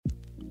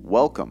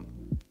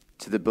Welcome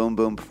to the Boom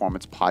Boom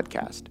Performance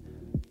Podcast,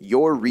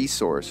 your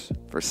resource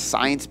for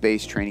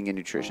science-based training and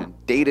nutrition,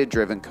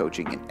 data-driven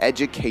coaching, and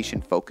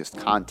education-focused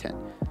content.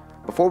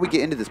 Before we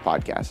get into this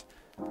podcast,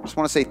 I just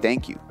want to say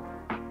thank you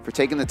for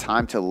taking the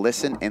time to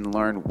listen and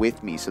learn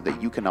with me so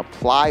that you can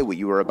apply what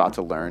you are about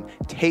to learn,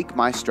 take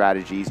my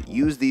strategies,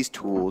 use these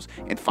tools,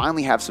 and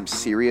finally have some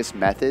serious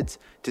methods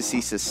to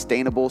see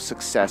sustainable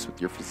success with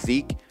your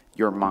physique,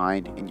 your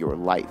mind, and your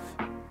life.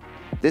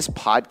 This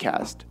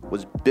podcast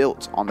was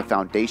built on the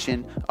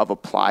foundation of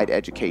applied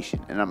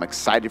education, and I'm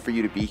excited for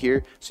you to be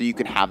here so you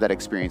can have that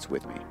experience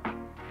with me.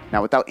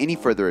 Now, without any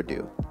further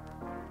ado,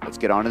 let's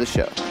get on to the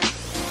show.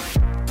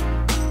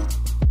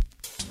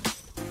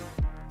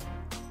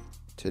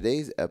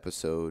 Today's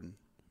episode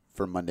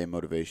for Monday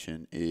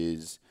Motivation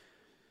is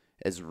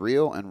as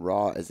real and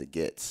raw as it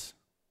gets.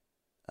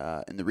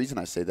 And the reason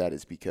I say that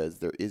is because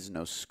there is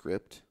no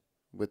script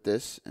with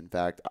this. In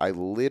fact, I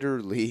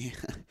literally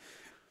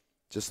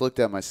just looked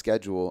at my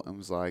schedule and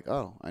was like,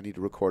 oh, I need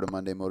to record a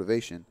Monday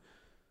Motivation.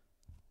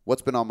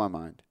 What's been on my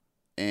mind?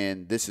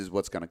 And this is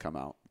what's going to come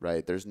out,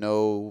 right? There's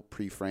no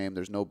pre-frame.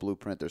 There's no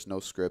blueprint. There's no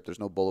script. There's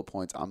no bullet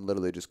points. I'm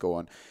literally just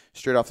going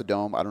straight off the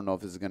dome. I don't know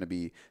if this is going to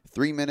be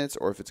 3 minutes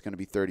or if it's going to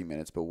be 30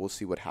 minutes, but we'll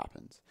see what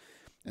happens.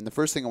 And the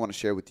first thing I want to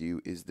share with you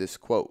is this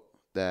quote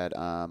that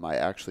I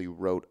actually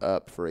wrote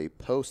up for a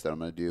post that I'm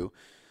going to do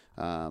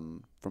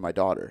for my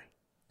daughter.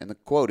 And the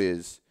quote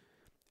is,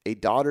 "A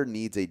daughter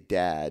needs a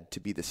dad to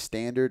be the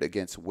standard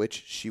against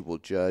which she will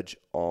judge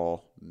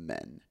all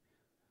men."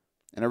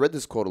 And I read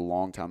this quote a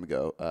long time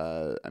ago.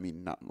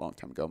 Not a long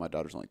time ago. My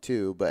daughter's only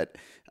 2, but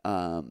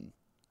I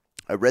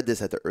read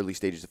this at the early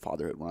stages of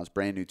fatherhood when I was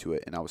brand new to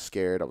it, and I was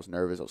scared, I was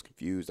nervous, I was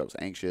confused, I was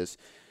anxious.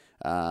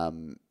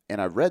 And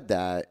I read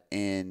that,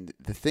 and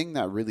the thing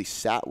that really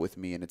sat with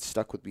me, and it's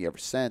stuck with me ever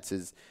since,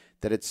 is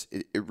that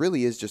it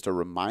really is just a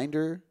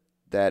reminder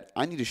that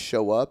I need to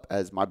show up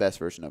as my best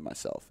version of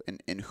myself.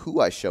 And who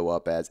I show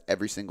up as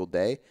every single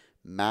day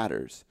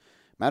matters.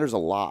 Matters a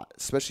lot,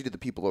 especially to the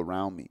people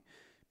around me.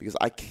 Because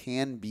I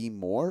can be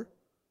more,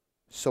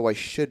 so I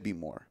should be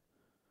more.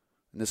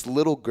 And this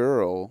little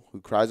girl who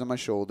cries on my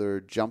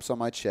shoulder, jumps on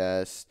my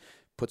chest,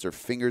 puts her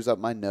fingers up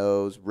my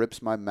nose, rips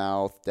my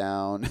mouth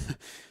down,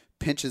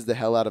 pinches the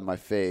hell out of my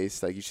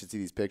face. Like, you should see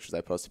these pictures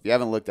I post. If you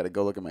haven't looked at it,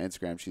 go look at my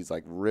Instagram. She's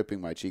like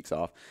ripping my cheeks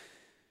off.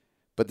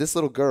 But this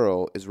little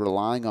girl is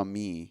relying on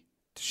me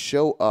to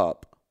show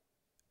up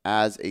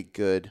as a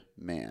good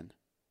man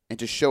and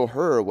to show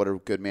her what a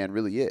good man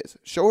really is.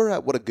 Show her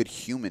what a good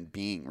human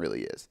being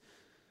really is.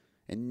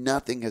 And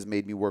nothing has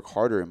made me work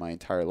harder in my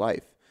entire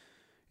life.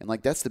 And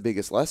that's the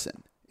biggest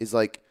lesson is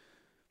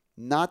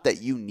not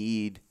that you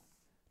need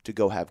to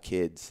go have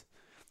kids.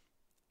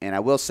 And I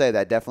will say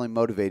that definitely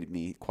motivated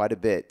me quite a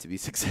bit to be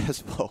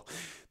successful.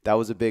 That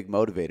was a big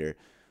motivator.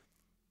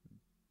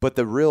 But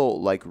the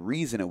real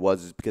reason it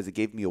was is because it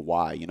gave me a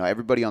why. You know,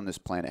 everybody on this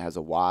planet has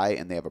a why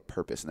and they have a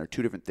purpose, and they're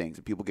two different things.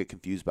 And people get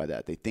confused by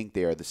that. They think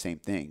they are the same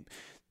thing.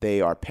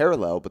 They are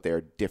parallel, but they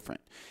are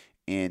different.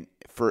 And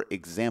for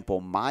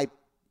example, my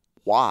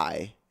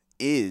why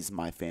is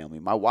my family.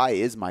 My why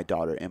is my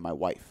daughter and my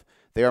wife.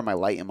 They are my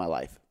light in my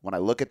life. When I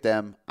look at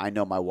them, I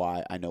know my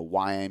why. I know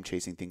why I'm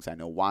chasing things. I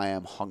know why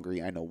I'm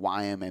hungry. I know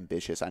why I'm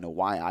ambitious. I know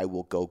why I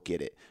will go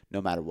get it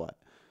no matter what.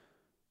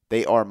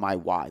 They are my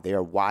why. They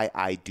are why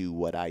I do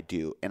what I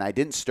do. And I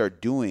didn't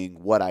start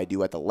doing what I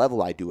do at the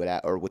level I do it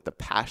at or with the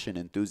passion,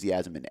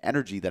 enthusiasm, and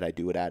energy that I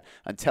do it at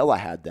until I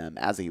had them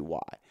as a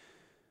why.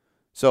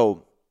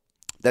 So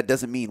that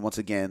doesn't mean, once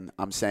again,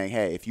 I'm saying,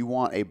 hey, if you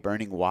want a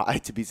burning why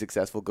to be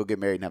successful, go get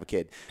married and have a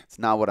kid. It's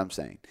not what I'm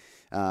saying.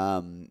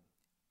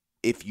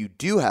 If you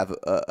do have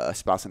a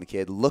spouse and a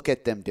kid, look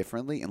at them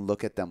differently and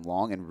look at them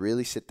long and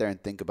really sit there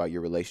and think about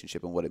your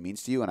relationship and what it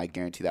means to you, and I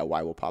guarantee that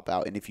why will pop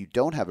out. And if you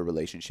don't have a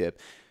relationship,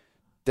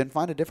 then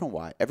find a different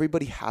why.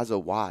 Everybody has a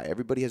why.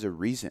 Everybody has a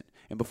reason.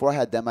 And before I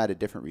had them, I had a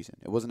different reason.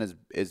 It wasn't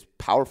as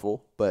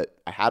powerful, but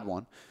I had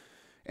one.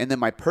 And then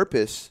my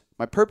purpose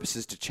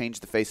is to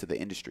change the face of the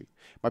industry.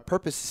 My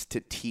purpose is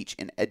to teach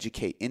and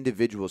educate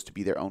individuals to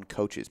be their own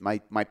coaches.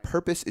 My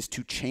purpose is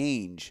to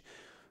change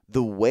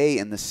the way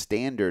and the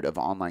standard of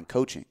online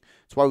coaching.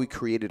 That's why we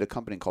created a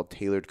company called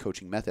Tailored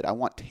Coaching Method. I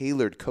want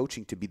tailored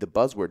coaching to be the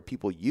buzzword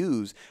people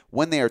use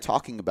when they are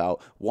talking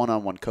about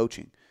one-on-one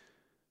coaching.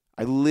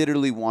 I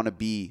literally want to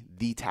be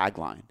the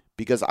tagline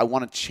because I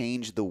want to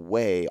change the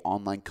way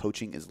online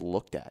coaching is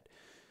looked at.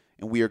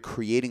 And we are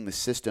creating the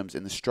systems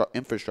and the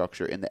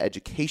infrastructure and the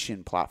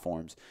education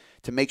platforms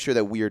to make sure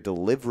that we are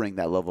delivering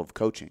that level of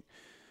coaching.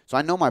 So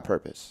I know my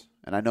purpose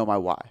and I know my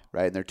why,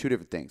 right? And they're two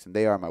different things, and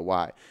they are my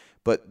why.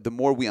 But the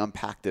more we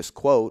unpack this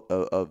quote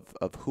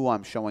of who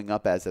I'm showing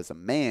up as a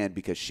man,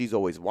 because she's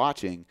always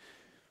watching,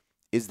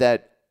 is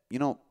that,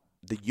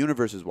 the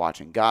universe is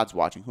watching, God's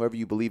watching, whoever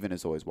you believe in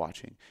is always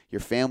watching.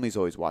 Your family's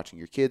always watching,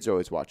 your kids are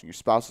always watching, your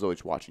spouse is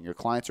always watching, your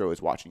clients are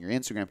always watching, your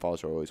Instagram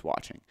followers are always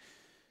watching.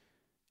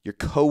 Your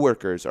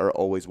coworkers are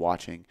always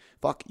watching.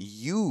 Fuck,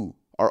 you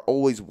are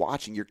always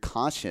watching. Your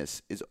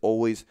conscience is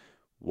always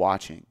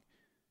watching.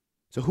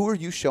 So who are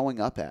you showing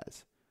up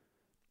as?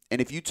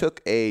 And if you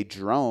took a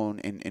drone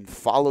and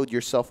followed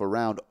yourself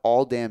around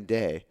all damn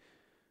day,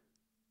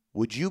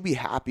 would you be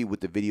happy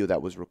with the video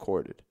that was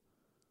recorded?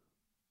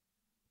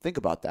 Think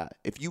about that.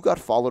 If you got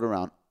followed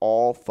around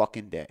all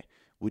fucking day,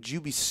 would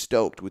you be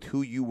stoked with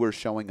who you were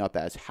showing up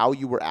as, how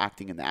you were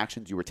acting, and the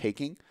actions you were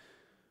taking?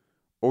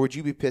 Or would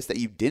you be pissed that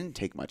you didn't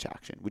take much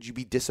action? Would you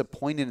be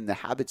disappointed in the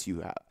habits you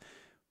have?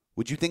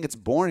 Would you think it's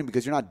boring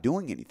because you're not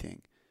doing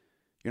anything?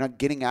 You're not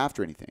getting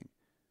after anything.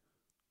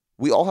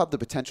 We all have the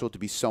potential to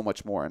be so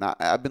much more. And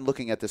I've been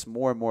looking at this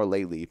more and more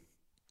lately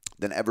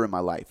than ever in my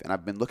life. And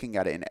I've been looking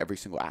at it in every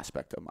single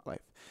aspect of my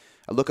life.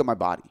 I look at my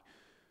body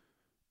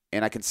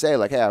and I can say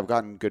like, hey, I've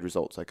gotten good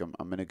results. Like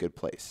I'm in a good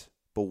place.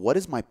 But what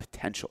is my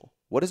potential?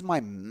 What is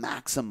my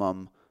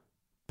maximum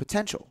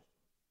potential?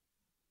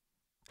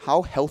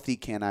 How healthy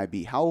can I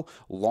be? How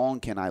long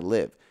can I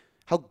live?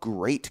 How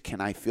great can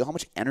I feel? How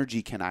much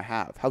energy can I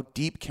have? How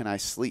deep can I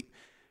sleep?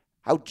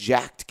 How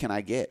jacked can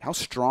I get? How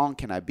strong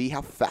can I be?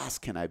 How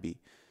fast can I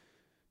be?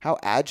 How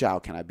agile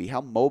can I be?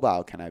 How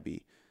mobile can I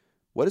be?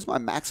 What is my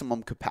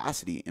maximum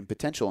capacity and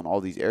potential in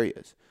all these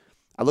areas?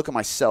 I look at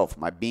myself,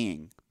 my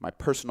being, my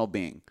personal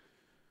being.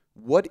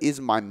 What is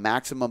my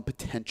maximum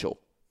potential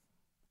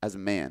as a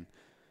man?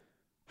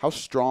 How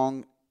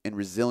strong and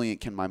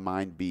resilient can my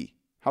mind be?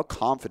 How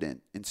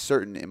confident and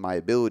certain in my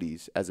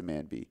abilities as a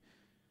man be?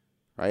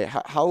 Right?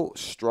 How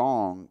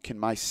strong can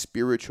my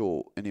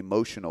spiritual and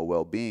emotional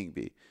well-being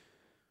be?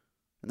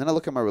 And then I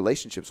look at my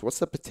relationships. What's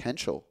the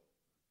potential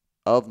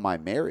of my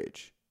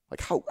marriage?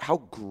 Like how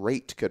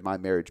great could my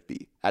marriage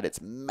be at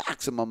its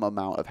maximum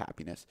amount of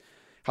happiness?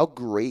 How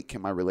great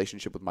can my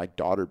relationship with my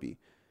daughter be?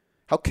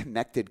 How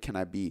connected can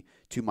I be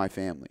to my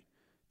family,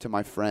 to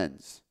my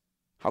friends?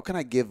 How can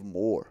I give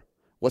more?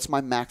 What's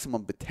my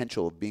maximum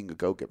potential of being a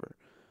go-giver?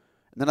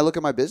 And then I look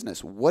at my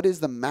business. What is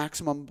the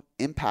maximum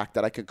impact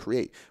that I can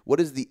create?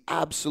 What is the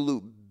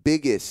absolute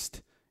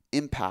biggest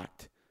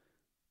impact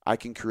I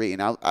can create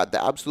and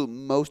the absolute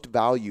most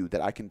value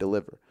that I can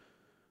deliver?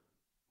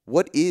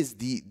 What is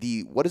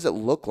what does it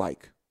look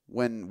like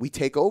when we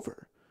take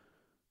over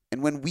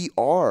and when we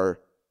are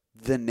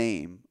the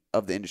name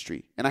of the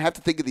industry? And I have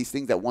to think of these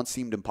things that once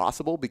seemed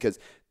impossible because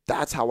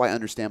that's how I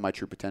understand my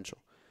true potential.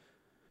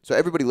 So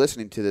everybody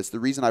listening to this, the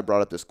reason I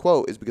brought up this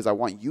quote is because I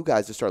want you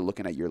guys to start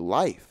looking at your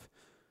life.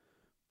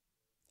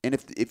 And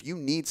if you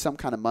need some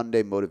kind of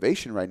Monday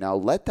motivation right now,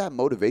 let that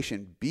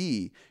motivation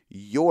be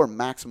your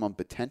maximum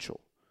potential.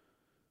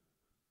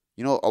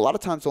 You know, a lot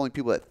of times the only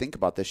people that think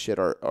about this shit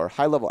are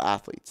high-level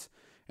athletes.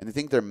 And they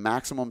think their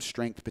maximum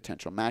strength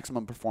potential,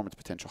 maximum performance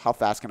potential. How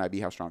fast can I be?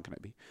 How strong can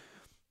I be?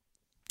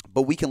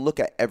 But we can look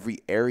at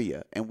every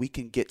area and we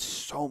can get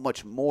so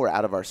much more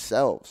out of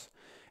ourselves.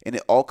 And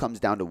it all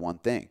comes down to one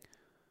thing: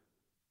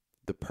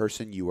 the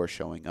person you are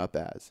showing up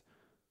as.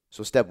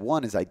 So step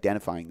one is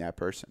identifying that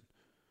person.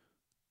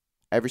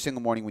 Every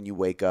single morning when you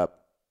wake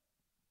up,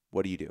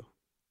 what do?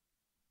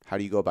 How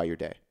do you go about your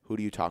day? Who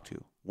do you talk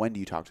to? When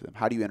do you talk to them?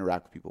 How do you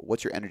interact with people?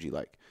 What's your energy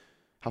like?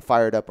 How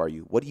fired up are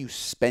you? What do you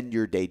spend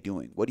your day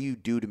doing? What do you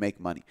do to make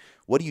money?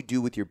 What do you do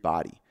with your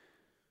body?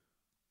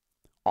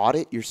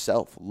 Audit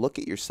yourself. Look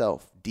at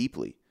yourself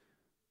deeply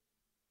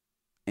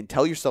and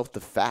tell yourself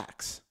the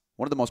facts.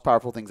 One of the most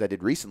powerful things I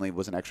did recently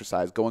was an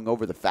exercise going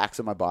over the facts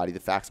of my body, the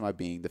facts of my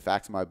being, the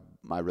facts of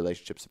my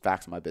relationships, the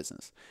facts of my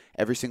business,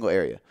 every single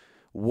area.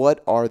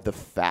 What are the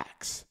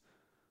facts?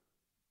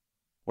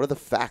 What are the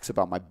facts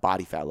about my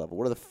body fat level?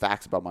 What are the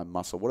facts about my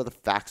muscle? What are the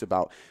facts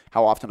about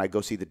how often I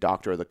go see the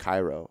doctor or the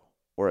chiro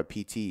or a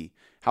PT?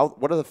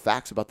 What are the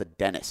facts about the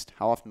dentist?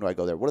 How often do I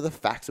go there? What are the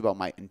facts about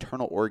my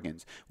internal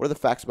organs? What are the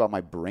facts about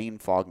my brain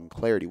fog and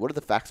clarity? What are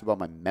the facts about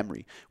my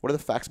memory? What are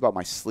the facts about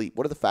my sleep?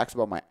 What are the facts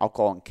about my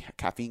alcohol and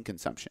caffeine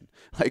consumption?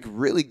 Like,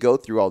 really go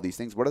through all these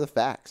things. What are the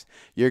facts?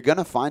 You're going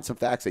to find some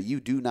facts that you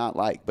do not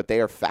like, but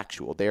they are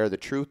factual. They are the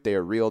truth. They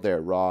are real. They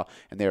are raw.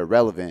 And they are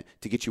relevant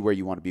to get you where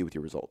you want to be with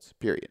your results,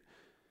 period.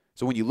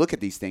 So when you look at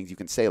these things, you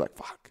can say like,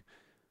 fuck,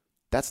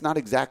 that's not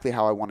exactly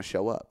how I want to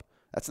show up.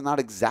 That's not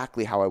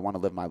exactly how I want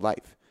to live my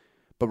life.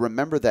 But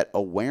remember that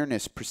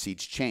awareness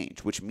precedes change,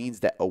 which means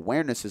that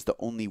awareness is the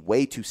only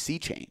way to see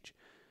change,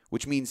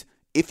 which means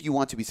if you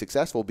want to be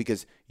successful,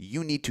 because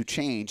you need to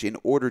change in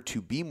order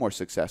to be more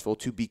successful,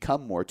 to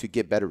become more, to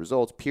get better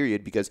results,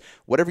 period, because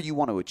whatever you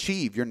want to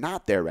achieve, you're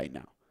not there right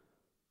now.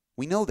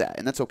 We know that,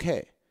 and that's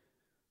okay.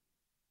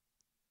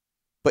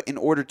 But in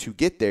order to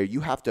get there, you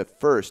have to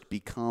first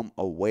become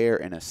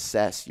aware and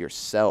assess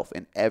yourself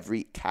in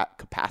every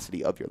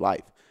capacity of your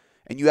life.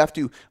 And you have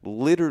to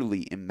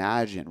literally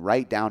imagine,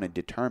 write down, and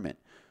determine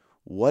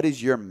what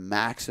is your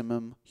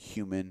maximum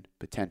human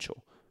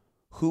potential.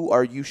 Who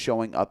are you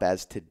showing up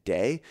as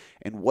today?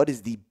 And what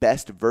is the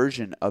best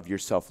version of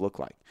yourself look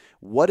like?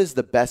 What does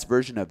the best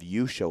version of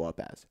you show up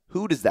as?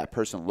 Who does that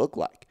person look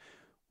like?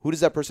 Who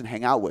does that person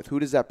hang out with? Who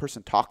does that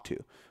person talk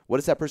to? What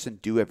does that person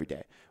do every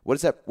day? Where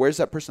does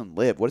that person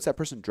live? What does that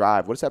person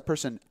drive? What does that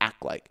person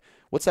act like?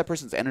 What's that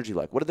person's energy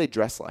like? What do they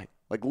dress like?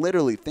 Like,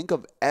 literally think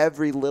of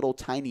every little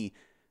tiny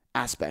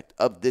aspect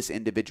of this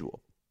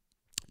individual.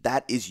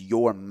 That is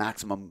your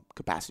maximum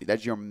capacity.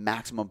 That's your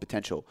maximum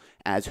potential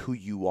as who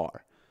you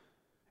are.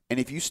 And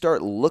if you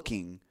start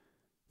looking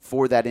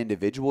for that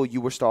individual,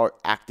 you will start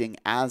acting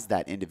as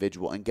that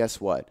individual. And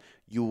guess what?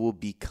 You will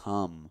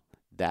become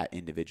that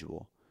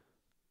individual.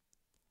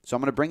 So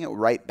I'm going to bring it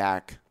right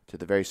back to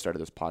the very start of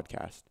this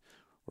podcast.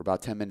 We're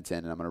about 10 minutes in,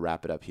 and I'm going to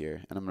wrap it up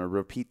here. And I'm going to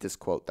repeat this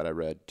quote that I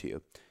read to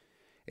you.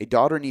 A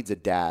daughter needs a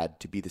dad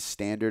to be the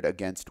standard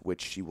against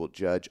which she will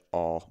judge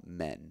all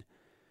men.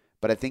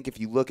 But I think if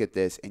you look at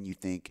this and you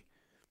think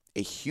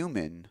a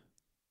human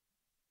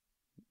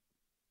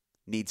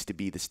needs to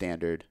be the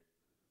standard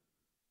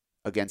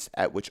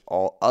at which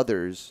all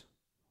others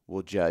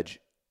will judge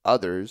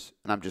others,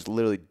 and I'm just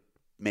literally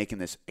making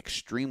this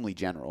extremely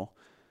general,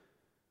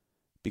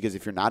 because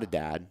if you're not a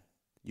dad,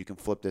 you can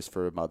flip this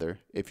for a mother.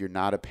 If you're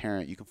not a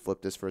parent, you can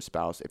flip this for a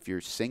spouse. If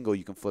you're single,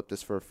 you can flip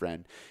this for a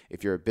friend.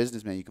 If you're a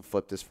businessman, you can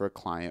flip this for a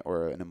client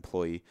or an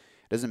employee.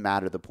 It doesn't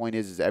matter. The point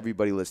is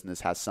everybody listening to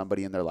this has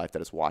somebody in their life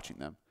that is watching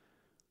them.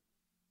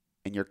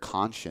 And your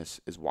conscience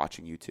is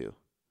watching you too.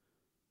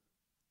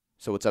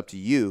 So it's up to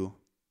you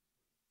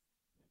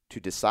to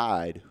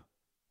decide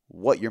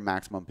what your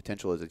maximum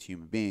potential is as a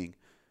human being,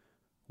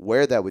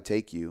 where that would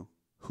take you,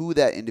 who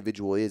that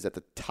individual is at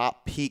the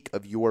top peak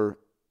of your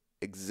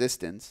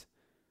existence,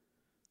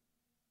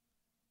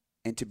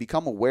 and to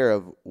become aware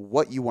of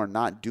what you are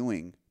not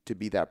doing to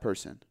be that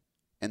person.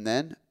 And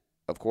then,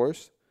 of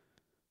course,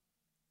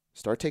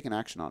 start taking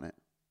action on it.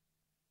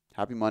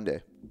 Happy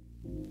Monday.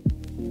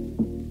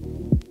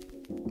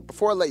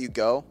 Before I let you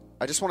go,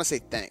 I just want to say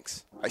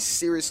thanks. I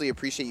seriously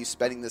appreciate you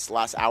spending this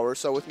last hour or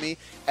so with me,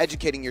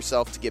 educating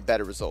yourself to get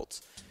better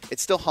results. It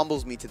still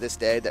humbles me to this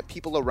day that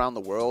people around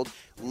the world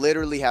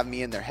literally have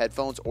me in their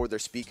headphones or their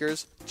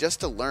speakers just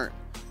to learn.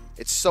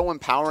 It's so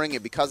empowering,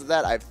 and because of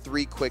that, I have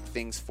 3 quick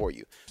things for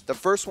you. The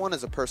first one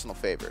is a personal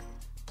favor.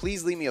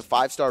 Please leave me a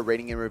 5-star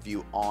rating and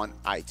review on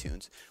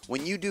iTunes.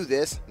 When you do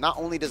this, not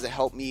only does it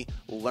help me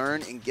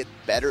learn and get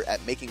better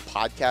at making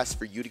podcasts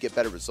for you to get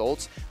better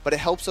results, but it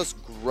helps us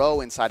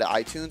grow inside of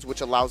iTunes,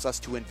 which allows us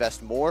to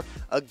invest more,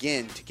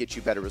 again, to get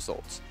you better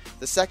results.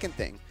 The second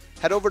thing,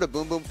 head over to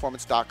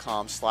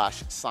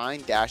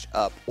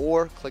boomboomperformance.com/sign-up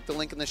or click the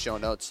link in the show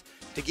notes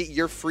to get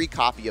your free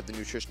copy of the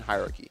Nutrition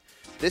Hierarchy.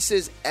 This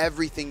is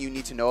everything you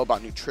need to know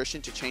about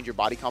nutrition to change your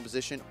body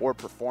composition or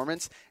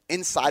performance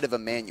inside of a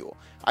manual.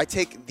 I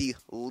take the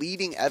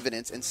leading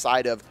evidence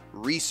inside of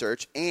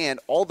research and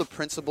all the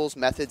principles,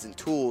 methods, and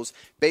tools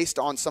based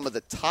on some of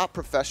the top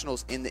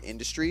professionals in the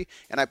industry,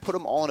 and I put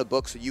them all in a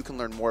book so you can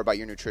learn more about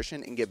your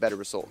nutrition and get better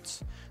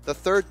results. The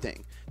third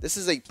thing, this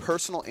is a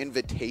personal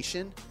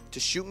invitation to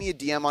shoot me a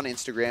DM on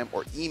Instagram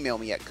or email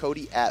me at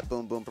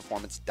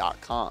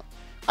cody@boomboomperformance.com.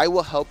 I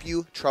will help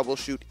you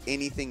troubleshoot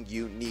anything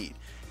you need.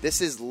 This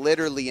is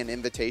literally an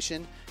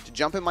invitation to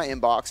jump in my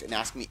inbox and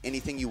ask me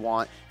anything you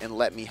want and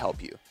let me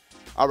help you.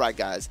 All right,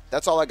 guys,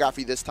 that's all I got for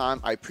you this time.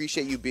 I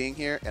appreciate you being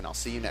here, and I'll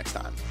see you next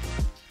time.